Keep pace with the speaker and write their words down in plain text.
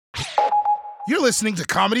You're listening to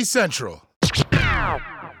Comedy Central.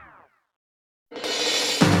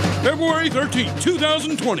 February 13,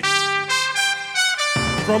 2020.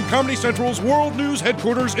 From Comedy Central's World News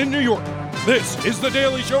headquarters in New York, this is The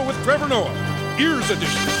Daily Show with Trevor Noah, Ears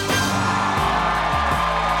Edition.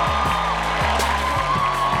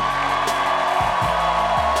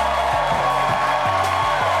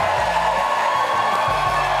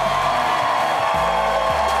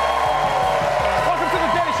 Welcome to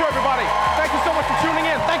The Daily Show, everybody. Thank you so much for tuning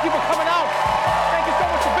in. Thank you for coming out. Thank you so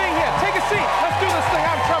much for being here. Take a seat. Let's do this thing.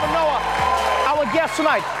 I'm Trevor Noah. Our guest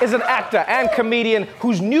tonight is an actor and comedian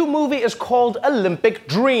whose new movie is called Olympic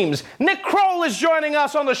Dreams. Nick Kroll is joining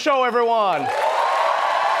us on the show, everyone.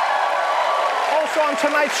 Also on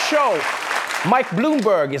tonight's show, Mike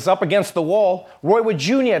Bloomberg is up against the wall. Roy Wood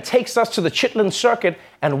Jr. takes us to the Chitlin Circuit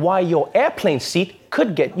and why your airplane seat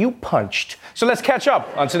could get you punched. So let's catch up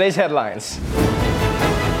on today's headlines.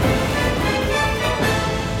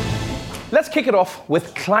 Let's kick it off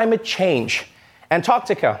with climate change.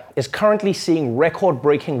 Antarctica is currently seeing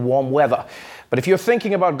record-breaking warm weather. But if you're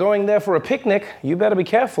thinking about going there for a picnic, you better be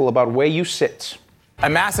careful about where you sit. A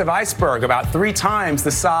massive iceberg about 3 times the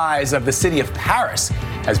size of the city of Paris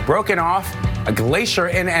has broken off a glacier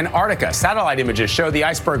in Antarctica. Satellite images show the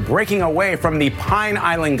iceberg breaking away from the Pine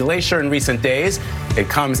Island Glacier in recent days. It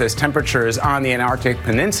comes as temperatures on the Antarctic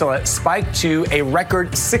Peninsula spiked to a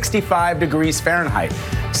record 65 degrees Fahrenheit.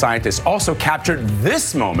 Scientists also captured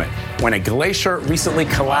this moment when a glacier recently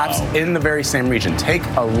collapsed in the very same region. Take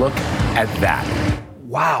a look at that.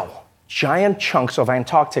 Wow, giant chunks of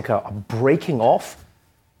Antarctica are breaking off.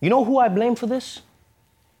 You know who I blame for this?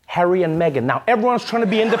 Harry and Meghan. Now, everyone's trying to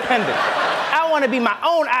be independent. I want to be my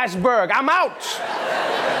own iceberg. I'm out.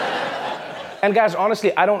 And guys,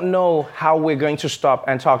 honestly, I don't know how we're going to stop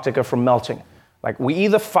Antarctica from melting. Like, we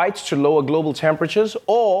either fight to lower global temperatures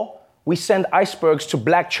or we send icebergs to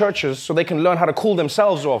black churches so they can learn how to cool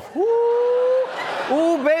themselves off.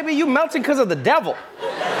 Ooh, baby, you melting because of the devil.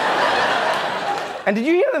 And did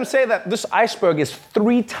you hear them say that this iceberg is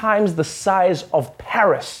 3 times the size of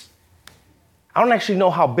Paris? I don't actually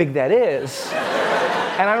know how big that is.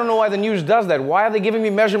 And I don't know why the news does that. Why are they giving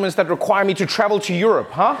me measurements that require me to travel to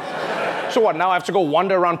Europe, huh? So what, now I have to go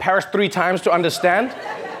wander around Paris 3 times to understand?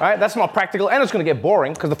 All right, that's not practical, and it's gonna get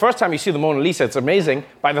boring, because the first time you see the Mona Lisa, it's amazing.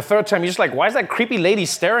 By the 3rd time, you're just like, why is that creepy lady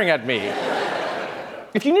staring at me?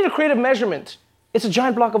 If you need a creative measurement, it's a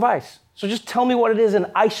giant block of ice. So just tell me what it is in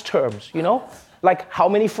ice terms, you know? Like, how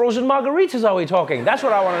many frozen margaritas are we talking? That's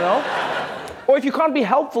what I wanna know. Or if you can't be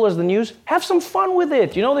helpful as the news, have some fun with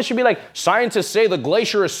it. You know, they should be like, scientists say the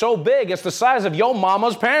glacier is so big, it's the size of your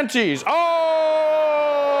mama's panties.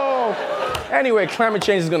 Oh! Anyway, climate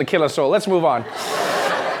change is gonna kill us all. Let's move on.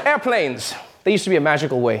 Airplanes. They used to be a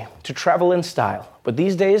magical way to travel in style. But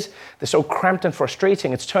these days, they're so cramped and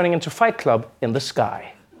frustrating, it's turning into Fight Club in the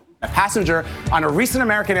sky. A passenger on a recent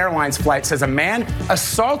American Airlines flight says a man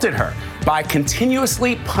assaulted her by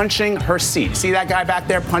continuously punching her seat. See that guy back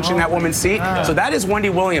there punching that woman's seat? So that is Wendy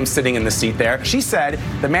Williams sitting in the seat there. She said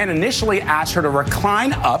the man initially asked her to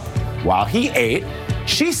recline up while he ate.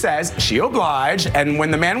 She says she obliged, and when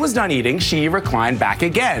the man was done eating, she reclined back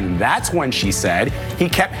again. That's when she said he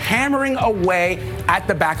kept hammering away at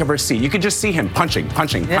the back of her seat. You could just see him punching.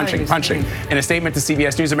 In a statement to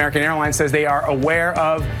CBS News, American Airlines says they are aware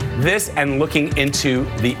of this and looking into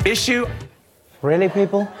the issue. Really,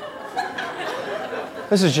 people?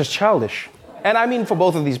 This is just childish. And I mean for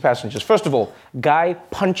both of these passengers. First of all, guy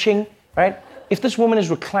punching, right? If this woman is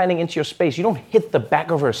reclining into your space, you don't hit the back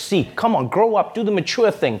of her seat. Come on, grow up, do the mature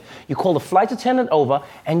thing. You call the flight attendant over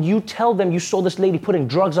and you tell them you saw this lady putting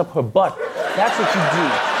drugs up her butt. That's what you do.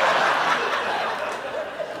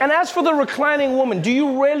 And as for the reclining woman, do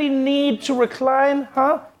you really need to recline,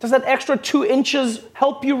 huh? Does that extra 2 inches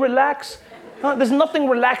help you relax? Huh? There's nothing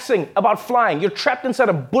relaxing about flying. You're trapped inside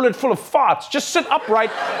a bullet full of farts. Just sit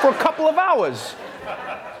upright for a couple of hours.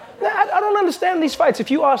 I don't understand these fights.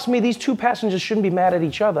 If you ask me, these 2 passengers shouldn't be mad at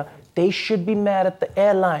each other. They should be mad at the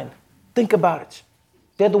airline. Think about it.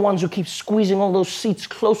 They're the ones who keep squeezing all those seats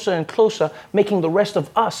closer and closer, making the rest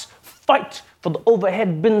of us fight for the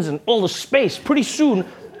overhead bins and all the space. Pretty soon,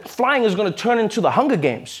 flying is going to turn into the Hunger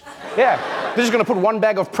Games. Yeah, they're just going to put 1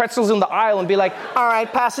 bag of pretzels in the aisle and be like, all right,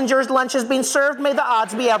 passengers, lunch has been served. May the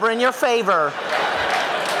odds be ever in your favor.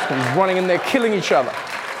 And running in there, killing each other.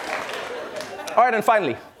 All right, and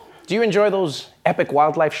finally, do you enjoy those epic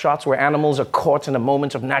wildlife shots where animals are caught in a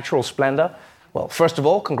moment of natural splendor? Well, first of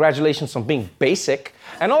all, congratulations on being basic.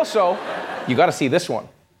 And also, you got to see this one.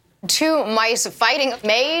 Two mice fighting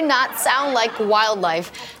may not sound like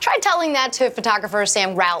wildlife. Try telling that to photographer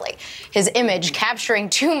Sam Rowley. His image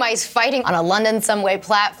capturing two mice fighting on a London subway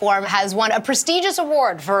platform has won a prestigious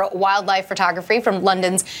award for wildlife photography from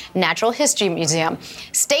London's Natural History Museum.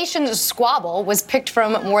 Station's squabble was picked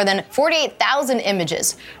from more than 48,000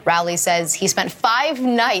 images. Rowley says he spent 5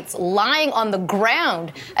 nights lying on the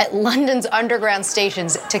ground at London's underground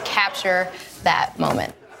stations to capture that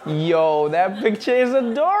moment. Yo, that picture is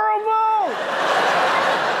adorable!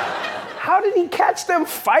 How did he catch them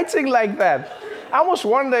fighting like that? I almost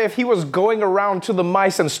wonder if he was going around to the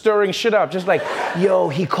mice and stirring shit up, just like, yo,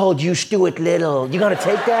 he called you Stuart Little. You gonna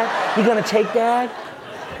take that? You gonna take that?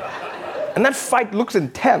 And that fight looks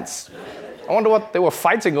intense. I wonder what they were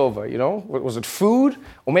fighting over, you know? Was it food?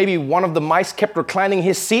 Or maybe one of the mice kept reclining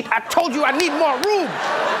his seat? I told you I need more room!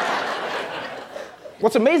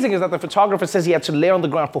 What's amazing is that the photographer says he had to lay on the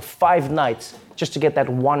ground for 5 nights just to get that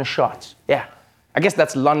one shot. Yeah, I guess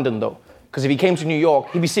that's London though, because if he came to New York,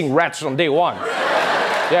 he'd be seeing rats on day 1.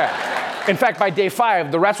 Yeah. In fact, by day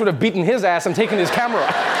 5, the rats would have beaten his ass and taken his camera.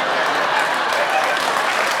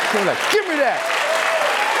 He was like, give me that.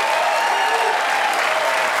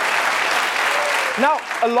 Now,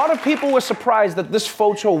 a lot of people were surprised that this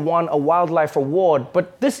photo won a wildlife award,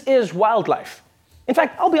 but this is wildlife. In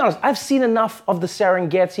fact, I'll be honest, I've seen enough of the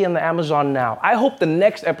Serengeti and the Amazon now. I hope the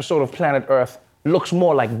next episode of Planet Earth looks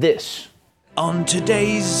more like this. On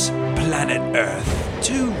today's Planet Earth,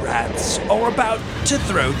 2 rats are about to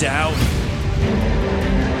throw down.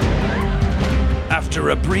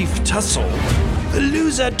 After a brief tussle, the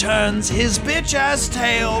loser turns his bitch-ass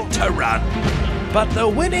tail to run. But the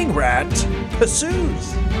winning rat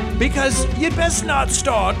pursues, because you'd best not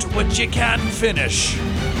start what you can't finish.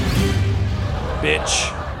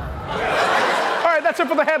 Bitch. All right, that's it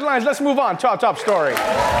for the headlines. Let's move on to our top story.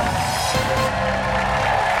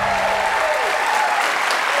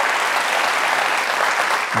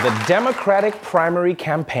 The Democratic primary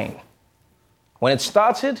campaign. When it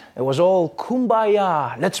started, it was all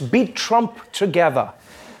kumbaya, let's beat Trump together.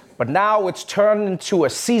 But now it's turned into a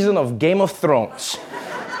season of Game of Thrones.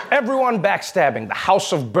 Everyone backstabbing. The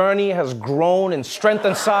House of Bernie has grown in strength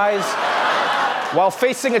and size, while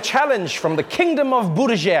facing a challenge from the Kingdom of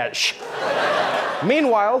Buttigieg.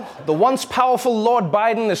 Meanwhile, the once powerful Lord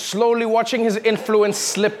Biden is slowly watching his influence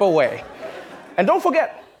slip away. And don't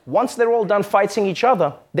forget, once they're all done fighting each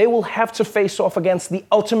other, they will have to face off against the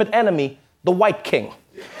ultimate enemy, the White King.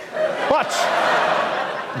 But,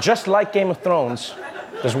 just like Game of Thrones,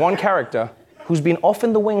 there's one character who's been off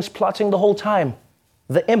in the wings plotting the whole time,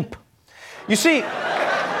 the Imp. You see,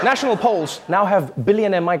 national polls now have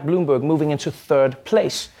billionaire Mike Bloomberg moving into 3rd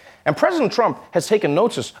place. And President Trump has taken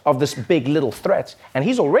notice of this big little threat, and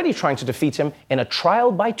he's already trying to defeat him in a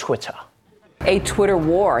trial by Twitter. A Twitter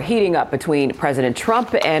war heating up between President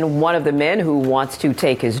Trump and one of the men who wants to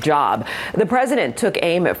take his job. The president took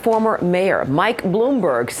aim at former mayor Mike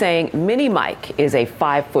Bloomberg, saying Mini Mike is a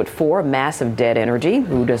 5'4" mass of dead energy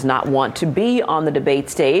who does not want to be on the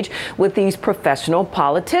debate stage with these professional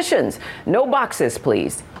politicians. No boxes,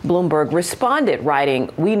 please. Bloomberg responded, writing,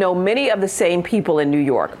 "We know many of the same people in New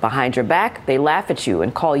York. Behind your back, they laugh at you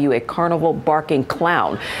and call you a carnival barking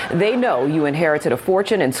clown. They know you inherited a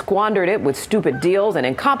fortune and squandered it with stupid deals and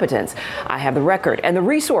incompetence. I have the record and the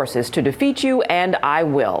resources to defeat you, and I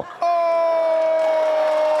will."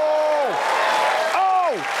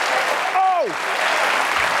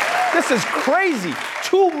 This is crazy.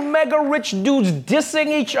 2 mega-rich dudes dissing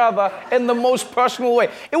each other in the most personal way.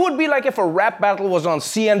 It would be like if a rap battle was on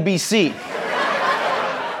CNBC.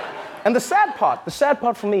 And the sad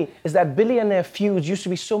part for me is that billionaire feuds used to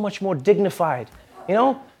be so much more dignified. You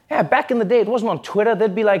know? Yeah, back in the day, it wasn't on Twitter.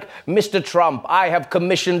 They'd be like, "Mr. Trump, I have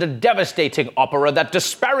commissioned a devastating opera that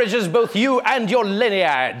disparages both you and your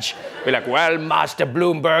lineage." Be like, "Well, Master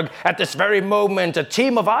Bloomberg, at this very moment, a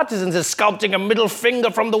team of artisans is sculpting a middle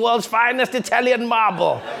finger from the world's finest Italian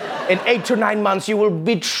marble. In 8 to 9 months, you will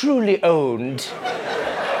be truly owned."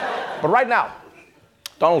 But right now,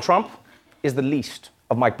 Donald Trump is the least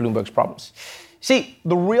of Mike Bloomberg's problems. See,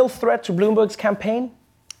 the real threat to Bloomberg's campaign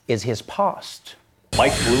is his past.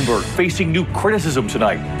 Mike Bloomberg facing new criticism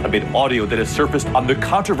tonight amid audio that has surfaced on the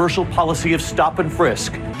controversial policy of stop and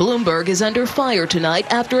frisk. Bloomberg is under fire tonight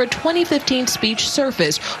after a 2015 speech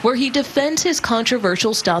surfaced where he defends his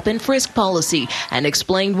controversial stop and frisk policy and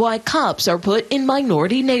explained why cops are put in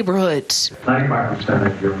minority neighborhoods. 95%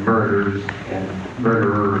 of your murderers and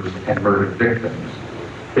murder victims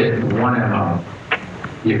fit one MO.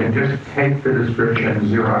 You can just take the description,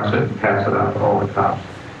 Xerox it, and pass it out to all the cops.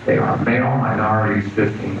 They are male minorities,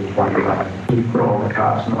 15 to 25. We Kroll the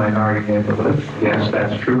cops in the minority neighborhoods. Yes,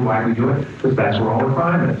 that's true. Why we do it? Because that's where all the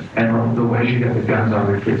crime is. And the way you get the guns out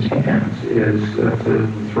of the kids' hands is to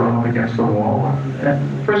throw them against the wall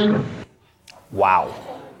and frisk them. Wow.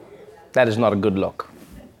 That is not a good look.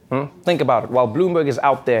 Think about it. While Bloomberg is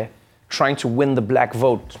out there trying to win the black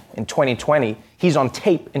vote in 2020, he's on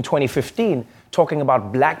tape in 2015 talking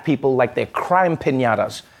about black people like they're crime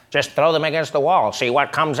piñatas. Just throw them against the wall, see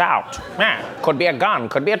what comes out. Could be a gun,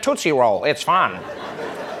 could be a Tootsie Roll, it's fun.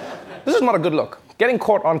 This is not a good look. Getting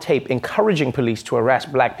caught on tape encouraging police to harass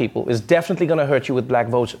black people is definitely going to hurt you with black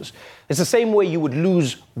voters. It's the same way you would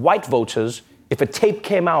lose white voters if a tape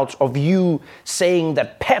came out of you saying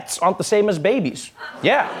that pets aren't the same as babies.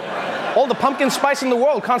 Yeah. All the pumpkin spice in the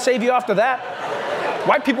world can't save you after that.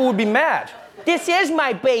 White people would be mad. This is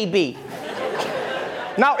my baby.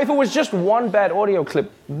 Now, if it was just one bad audio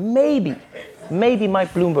clip, maybe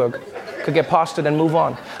Mike Bloomberg could get past it and move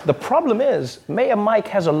on. The problem is, Mayor Mike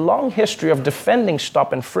has a long history of defending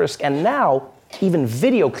stop and frisk, and now even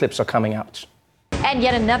video clips are coming out. And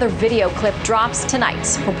yet another video clip drops tonight,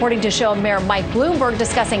 purporting to show Mayor Mike Bloomberg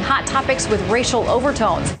discussing hot topics with racial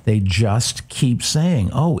overtones. They just keep saying,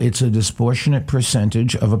 oh, it's a disproportionate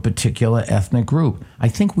percentage of a particular ethnic group. I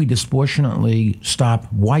think we disproportionately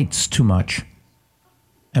stop whites too much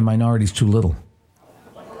and minorities too little.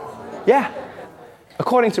 Yeah.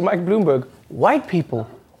 According to Mike Bloomberg, white people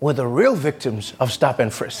were the real victims of stop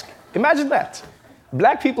and frisk. Imagine that.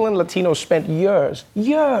 Black people and Latinos spent years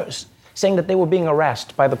saying that they were being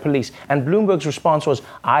harassed by the police. And Bloomberg's response was,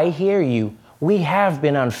 I hear you. We have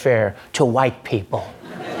been unfair to white people.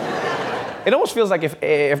 It almost feels like if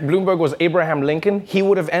Bloomberg was Abraham Lincoln, he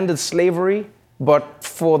would have ended slavery, but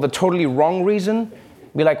for the totally wrong reason.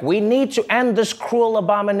 Be like, we need to end this cruel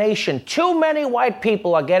abomination. Too many white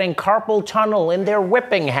people are getting carpal tunnel in their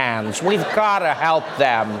whipping hands. We've got to help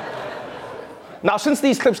them. Now, since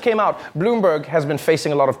these clips came out, Bloomberg has been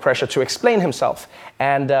facing a lot of pressure to explain himself.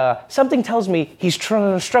 And something tells me he's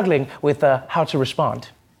struggling with how to respond.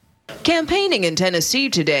 Campaigning in Tennessee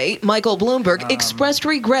today, Michael Bloomberg expressed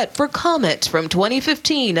regret for comments from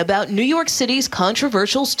 2015 about New York City's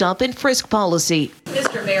controversial stop-and-frisk policy.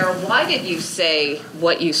 Mr. Mayor, why did you say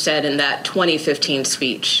what you said in that 2015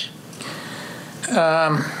 speech?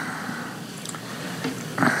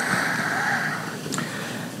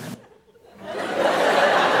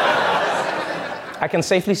 I can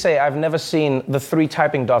safely say I've never seen the 3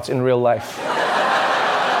 typing dots in real life.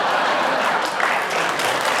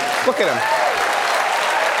 Look at him.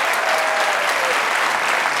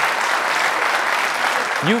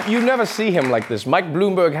 You never see him like this. Mike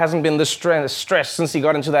Bloomberg hasn't been this stressed since he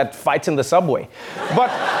got into that fight in the subway.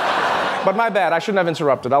 But my bad, I shouldn't have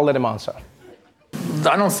interrupted. I'll let him answer.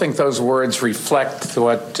 I don't think those words reflect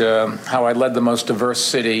how I led the most diverse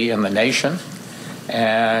city in the nation.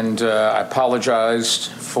 And I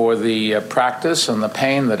apologized for the practice and the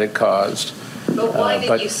pain that it caused. But why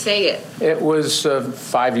did you say it? It was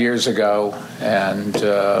 5 years ago, and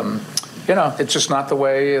it's just not the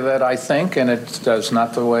way that I think, and it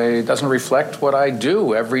doesn't reflect what I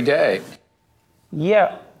do every day.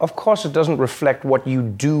 Yeah, of course it doesn't reflect what you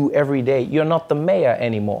do every day. You're not the mayor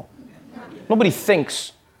anymore. Nobody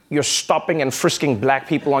thinks you're stopping and frisking black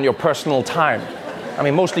people on your personal time. I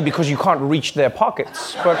mean, mostly because you can't reach their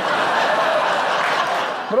pockets. But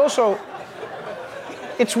also,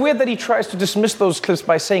 it's weird that he tries to dismiss those clips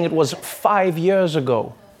by saying it was 5 years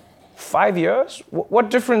ago. 5 years? What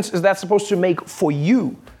difference is that supposed to make for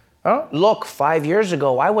you? Huh? Look, 5 years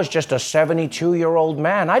ago, I was just a 72-year-old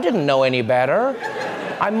man. I didn't know any better.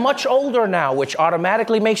 I'm much older now, which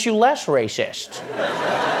automatically makes you less racist.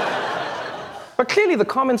 But clearly, the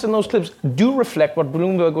comments in those clips do reflect what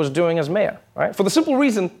Bloomberg was doing as mayor, right? For the simple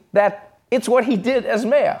reason that it's what he did as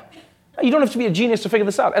mayor. You don't have to be a genius to figure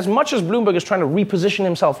this out. As much as Bloomberg is trying to reposition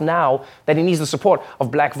himself now that he needs the support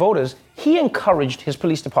of black voters, he encouraged his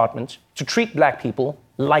police department to treat black people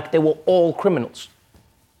like they were all criminals.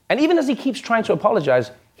 And even as he keeps trying to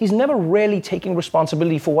apologize, he's never really taking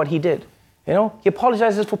responsibility for what he did. You know, he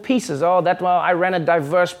apologizes for pieces. I ran a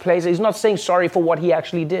diverse place. He's not saying sorry for what he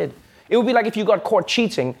actually did. It would be like if you got caught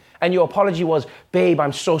cheating and your apology was, babe,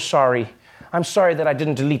 I'm so sorry. I'm sorry that I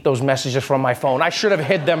didn't delete those messages from my phone. I should have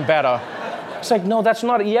hid them better. It's like, no, that's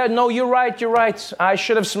not it. Yeah, no, you're right. I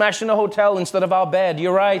should have smashed in a hotel instead of our bed.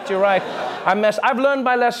 You're right. I've learned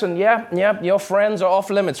my lesson. Yeah, your friends are off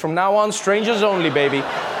limits. From now on, strangers only, baby.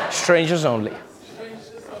 Strangers only.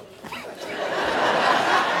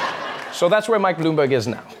 So that's where Mike Bloomberg is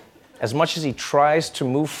now. As much as he tries to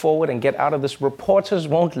move forward and get out of this, reporters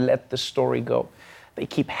won't let the story go. They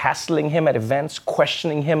keep hassling him at events,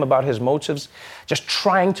 questioning him about his motives, just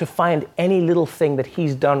trying to find any little thing that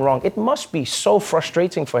he's done wrong. It must be so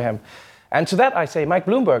frustrating for him. And to that I say, Mike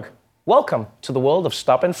Bloomberg, welcome to the world of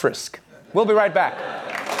Stop and Frisk. We'll be right back.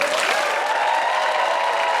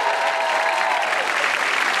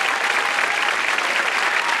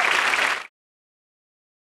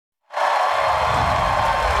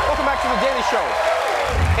 Welcome back to The Daily Show.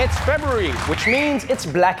 It's February, which means it's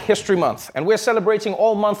Black History Month, and we're celebrating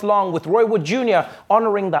all month long with Roy Wood Jr.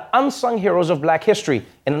 honoring the unsung heroes of Black history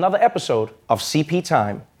in another episode of CP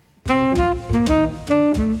Time.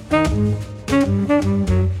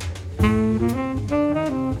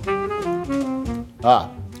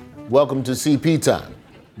 Welcome to CP Time,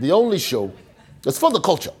 the only show that's for the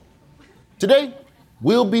culture. Today,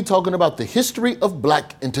 we'll be talking about the history of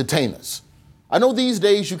black entertainers. I know these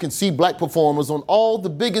days you can see black performers on all the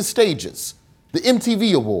biggest stages, the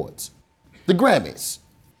MTV Awards, the Grammys,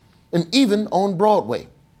 and even on Broadway.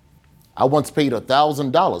 I once paid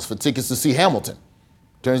 $1,000 for tickets to see Hamilton.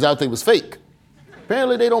 Turns out they was fake.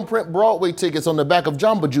 Apparently they don't print Broadway tickets on the back of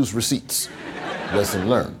Jamba Juice receipts. Lesson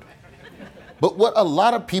learned. But what a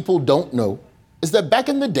lot of people don't know is that back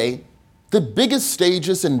in the day, the biggest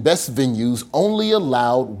stages and best venues only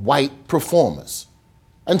allowed white performers.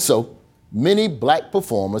 And so, many black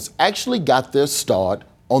performers actually got their start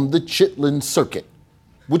on the Chitlin Circuit,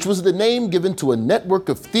 which was the name given to a network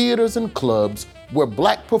of theaters and clubs where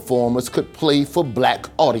black performers could play for black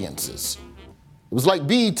audiences. It was like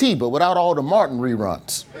BET, but without all the Martin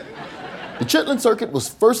reruns. The Chitlin Circuit was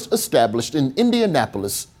first established in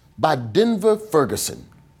Indianapolis by Denver Ferguson,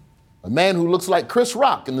 a man who looks like Chris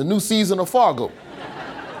Rock in the new season of Fargo.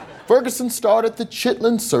 Ferguson started the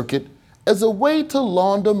Chitlin Circuit as a way to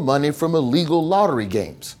launder money from illegal lottery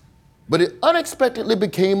games, but it unexpectedly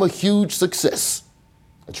became a huge success.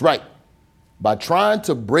 That's right. By trying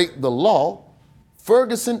to break the law,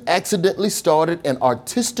 Ferguson accidentally started an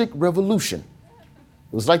artistic revolution.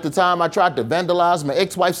 It was like the time I tried to vandalize my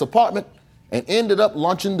ex-wife's apartment and ended up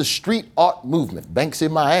launching the street art movement, Banks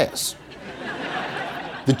in my ass.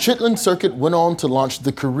 The Chitlin Circuit went on to launch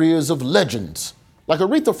the careers of legends like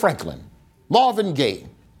Aretha Franklin, Marvin Gaye,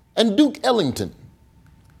 and Duke Ellington.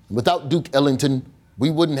 Without Duke Ellington, we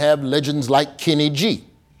wouldn't have legends like Kenny G.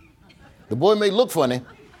 The boy may look funny,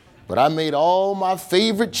 but I made all my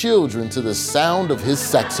favorite children to the sound of his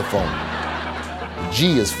saxophone.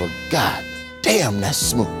 G is for God damn, that's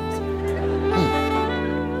smooth.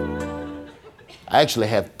 I actually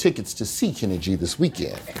have tickets to see Kenny G this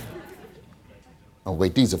weekend. Oh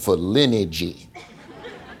wait, these are for Lenny G.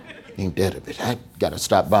 Ain't that a bit? I gotta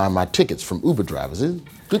stop buying my tickets from Uber drivers. They're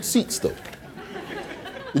good seats though.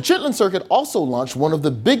 The Chitlin Circuit also launched one of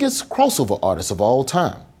the biggest crossover artists of all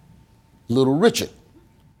time, Little Richard.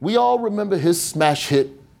 We all remember his smash hit,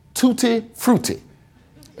 Tutti Frutti.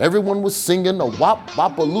 Everyone was singing a wop,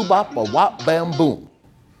 bop, a loo bop, a wop, bam, boom.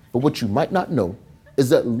 But what you might not know is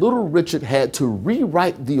that Little Richard had to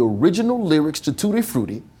rewrite the original lyrics to Tutti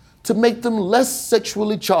Frutti to make them less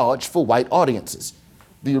sexually charged for white audiences.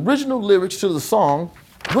 The original lyrics to the song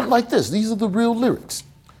went like this. These are the real lyrics.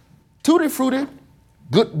 Tutti Frutti,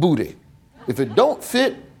 good booty. If it don't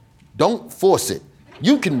fit, don't force it.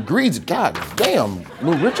 You can grease it. God damn,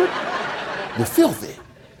 Little Richard, you're filthy.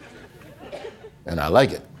 And I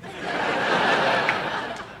like it.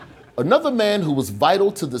 Another man who was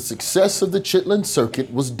vital to the success of the Chitlin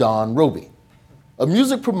Circuit was Don Roby, a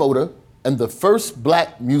music promoter and the first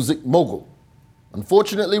black music mogul.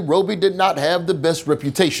 Unfortunately, Roby did not have the best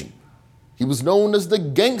reputation. He was known as the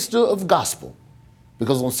gangster of gospel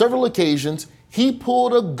because on several occasions, he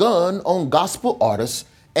pulled a gun on gospel artists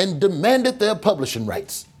and demanded their publishing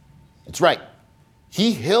rights. That's right.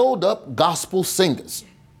 He held up gospel singers.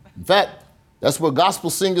 In fact, that's where gospel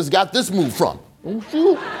singers got this move from. Oh,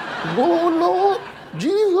 shoot. Oh, Lord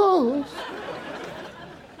Jesus.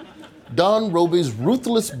 Don Roby's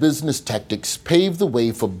ruthless business tactics paved the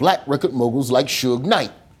way for black record moguls like Suge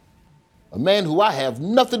Knight, a man who I have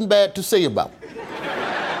nothing bad to say about,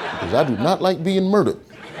 because I do not like being murdered.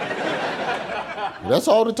 That's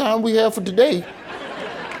all the time we have for today.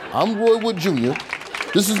 I'm Roy Wood Jr.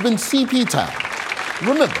 This has been CP Time.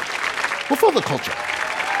 Remember, we're for the culture.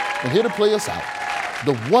 And here to play us out,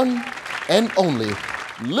 the one and only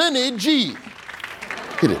Lenny G.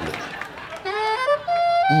 Hit it, Lenny.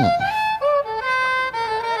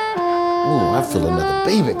 Ooh, I feel another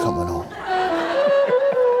baby coming on.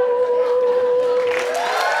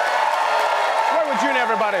 Roy Wood Jr.,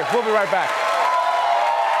 everybody. We'll be right back.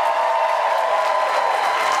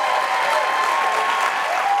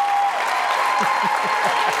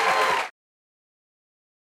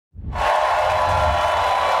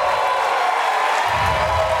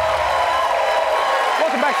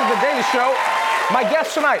 back to The Daily Show. My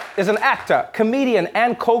guest tonight is an actor, comedian,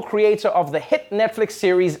 and co-creator of the hit Netflix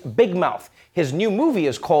series Big Mouth. His new movie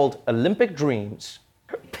is called Olympic Dreams.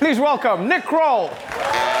 Please welcome Nick Kroll.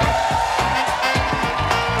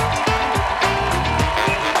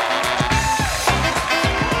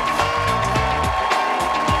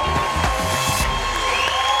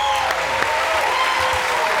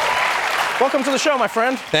 Welcome to the show, my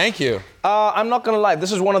friend. Thank you. I'm not gonna lie,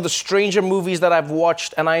 this is one of the stranger movies that I've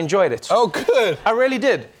watched, and I enjoyed it. Oh, good. I really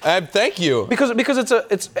did. Thank you. Because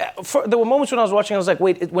there were moments when I was watching, I was like,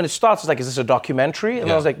 wait, when it starts, it's like, is this a documentary?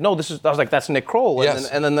 And I was like, no, that's Nick Kroll. Yes.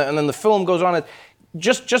 And then the film goes on.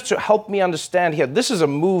 Just to help me understand here, this is a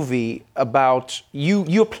movie about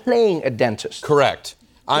you're playing a dentist. Correct.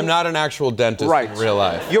 I'm not an actual dentist in real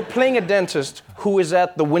life. You're playing a dentist who is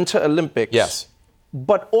at the Winter Olympics. Yes.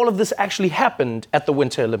 But all of this actually happened at the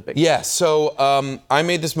Winter Olympics. Yeah, so I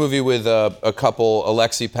made this movie with a couple,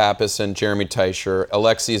 Alexi Pappas and Jeremy Teicher.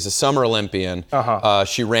 Alexi is a summer Olympian.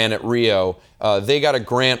 She ran at Rio. They got a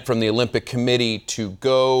grant from the Olympic Committee to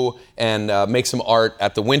go and make some art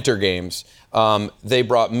at the Winter Games. They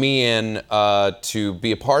brought me in to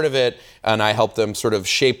be a part of it, and I helped them sort of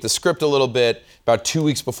shape the script a little bit. About 2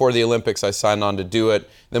 weeks before the Olympics, I signed on to do it.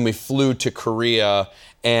 Then we flew to Korea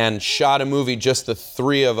and shot a movie, just the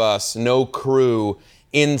three of us, no crew,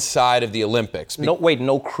 inside of the Olympics. No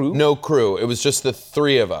crew? No crew. It was just the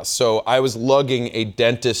three of us. So I was lugging a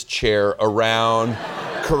dentist chair around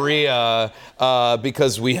Korea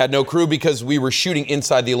because we had no crew, because we were shooting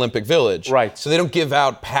inside the Olympic Village. Right. So they don't give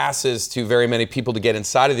out passes to very many people to get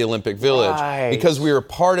inside of the Olympic Village. Right. Because we were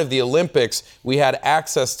part of the Olympics, we had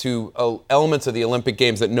access to elements of the Olympic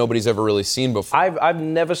Games that nobody's ever really seen before. I've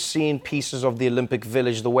never seen pieces of the Olympic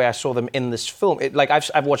Village the way I saw them in this film.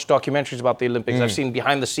 I've watched documentaries about the Olympics. I've seen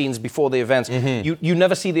behind the scenes before the events. You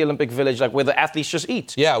never see the Olympic Village like where the athletes just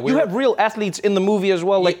eat. Yeah, you have real athletes in the movie as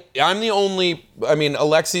well. I'm the only. I mean,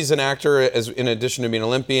 Alexi's an actor, in addition to being an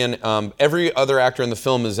Olympian. Every other actor in the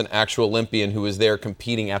film is an actual Olympian who was there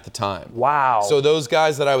competing at the time. Wow. So those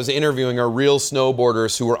guys that I was interviewing are real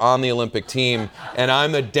snowboarders who were on the Olympic team, and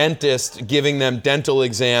I'm a dentist giving them dental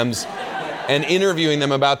exams and interviewing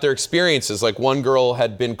them about their experiences. Like, one girl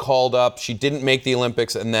had been called up, she didn't make the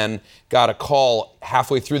Olympics, and then got a call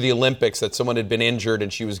halfway through the Olympics that someone had been injured,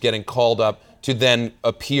 and she was getting called up to then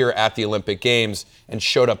appear at the Olympic Games, and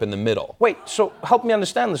showed up in the middle. Wait, so help me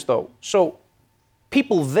understand this though. So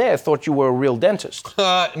people there thought you were a real dentist.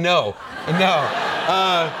 No.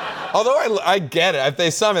 Although I get it. If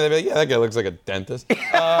they saw me, they'd be like, yeah, that guy looks like a dentist.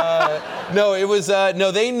 No, it was,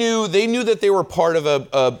 they knew that they were part of a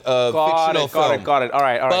fictional film. Got it. All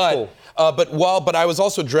right, cool. But I was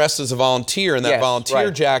also dressed as a volunteer in that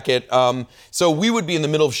volunteer jacket. So we would be in the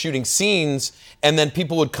middle of shooting scenes, and then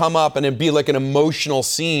people would come up, and it'd be like an emotional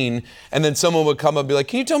scene, and then someone would come up and be like,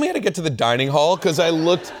 can you tell me how to get to the dining hall? Because I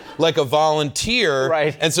looked like a volunteer.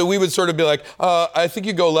 Right. And so we would sort of be like, I think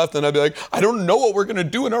you go left, and I'd be like, I don't know what we're going to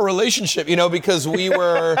do in our relationship, because we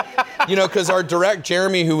were, because our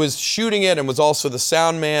Jeremy, who was shooting it and was also the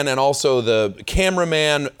sound man and also the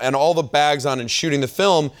cameraman and all the bags on and shooting the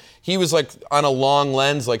film, he was like on a long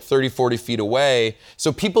lens, like 30, 40 feet away.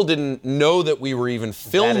 So people didn't know that we were even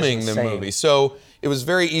filming the movie. So it was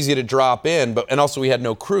very easy to drop in, and also we had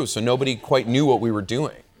no crew, so nobody quite knew what we were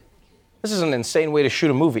doing. This is an insane way to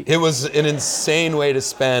shoot a movie. It was an insane way to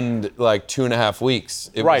spend like 2.5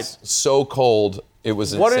 weeks. It was so cold, it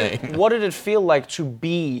was insane. What did it feel like to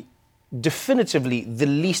be definitively the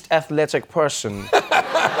least athletic person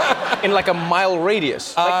in like a mile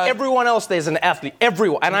radius? Like everyone else, there's an athlete.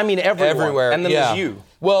 Everyone, and I mean everyone. Everywhere. And then there's you.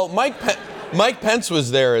 Well, Mike Pence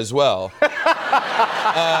was there as well.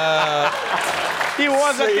 He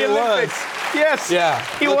was at the Olympics. Yes. Yeah.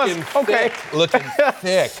 He was. Okay. Looking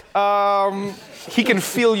thick. He can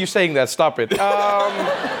feel you saying that. Stop it.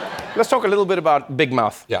 Let's talk a little bit about Big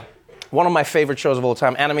Mouth. Yeah. One of my favorite shows of all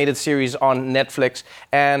time, animated series on Netflix.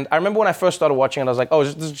 And I remember when I first started watching it, I was like, oh,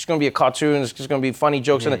 this is just going to be a cartoon. It's just going to be funny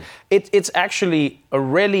jokes. And it's actually a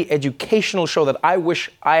really educational show that I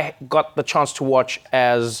wish I got the chance to watch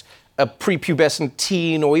as a prepubescent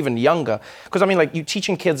teen or even younger. Because, I mean, like, you're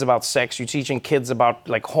teaching kids about sex. You're teaching kids about,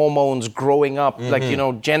 like, hormones, growing up, like,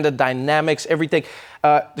 gender dynamics, everything.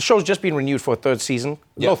 The show's just been renewed for a third season.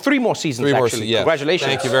 No, 3 more seasons, actually. Yeah. Congratulations.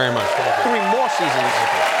 Thank you very much. 3 more seasons.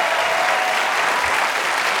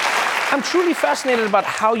 I'm truly fascinated about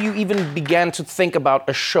how you even began to think about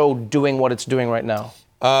a show doing what it's doing right now.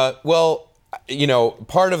 Well,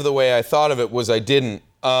 part of the way I thought of it was I didn't.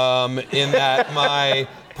 In that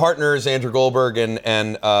partners, Andrew Goldberg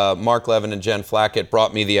and Mark Levin and Jen Flackett,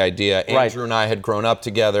 brought me the idea. Andrew and I had grown up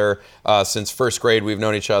together since first grade. We've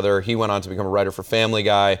known each other. He went on to become a writer for Family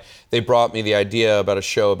Guy. They brought me the idea about a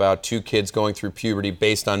show about two kids going through puberty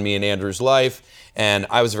based on me and Andrew's life. And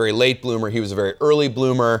I was a very late bloomer. He was a very early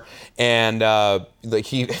bloomer. And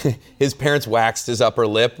his parents waxed his upper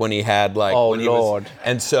lip when he had Lord.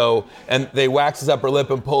 And they waxed his upper lip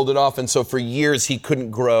and pulled it off. And so for years he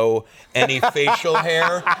couldn't grow any facial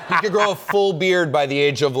hair. He could grow a full beard by the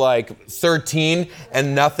age of 13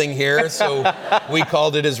 and nothing here. So we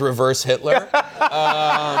called it his reverse Hitler.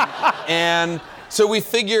 And so we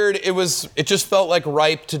figured it just felt like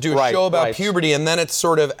ripe to do a show about puberty. And then it's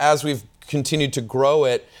sort of, as we've continued to grow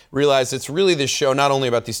it, realized it's really this show not only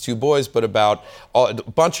about these two boys, but about a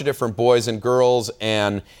bunch of different boys and girls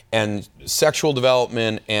and sexual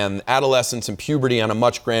development and adolescence and puberty on a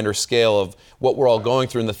much grander scale of what we're all going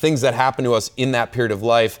through and the things that happen to us in that period of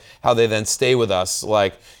life, how they then stay with us.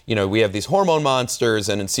 We have these hormone monsters,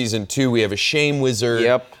 and in season 2 we have a shame wizard.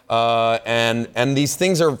 Yep. And these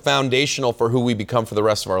things are foundational for who we become for the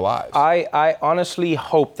rest of our lives. I honestly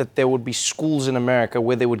hope that there would be schools in America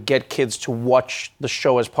where they would get kids to watch the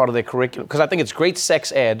show as part of their curriculum, because I think it's great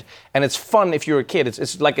sex ed and it's fun if you're a kid.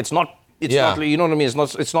 It's not, you know what I mean?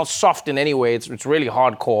 It's not soft in any way. It's really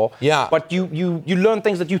hardcore. Yeah. But you learn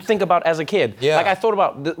things that you think about as a kid. Yeah. Like I thought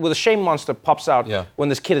about when the shame monster pops out when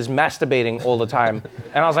this kid is masturbating all the time,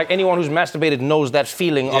 and I was like, anyone who's masturbated knows that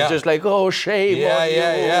feeling of just shame on you.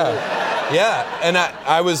 Yeah, and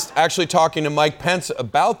I was actually talking to Mike Pence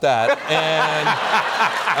about that, and.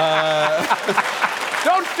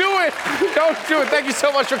 Don't do it! Don't do it. Thank you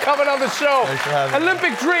so much for coming on the show. Thanks for having me.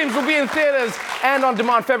 Olympic Dreams will be in theaters and on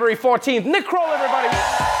demand February 14th. Nick Kroll, everybody.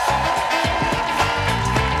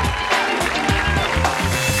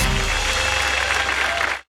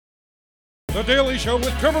 The Daily Show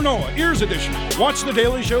with Trevor Noah, Ears Edition. Watch The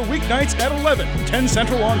Daily Show weeknights at 11, 10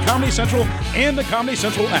 Central on Comedy Central and the Comedy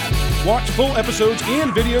Central app. Watch full episodes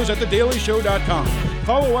and videos at thedailyshow.com.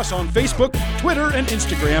 Follow us on Facebook, Twitter, and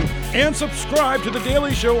Instagram, and subscribe to The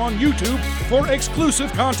Daily Show on YouTube for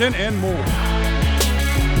exclusive content and more.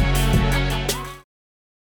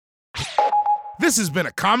 This has been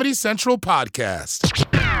a Comedy Central podcast.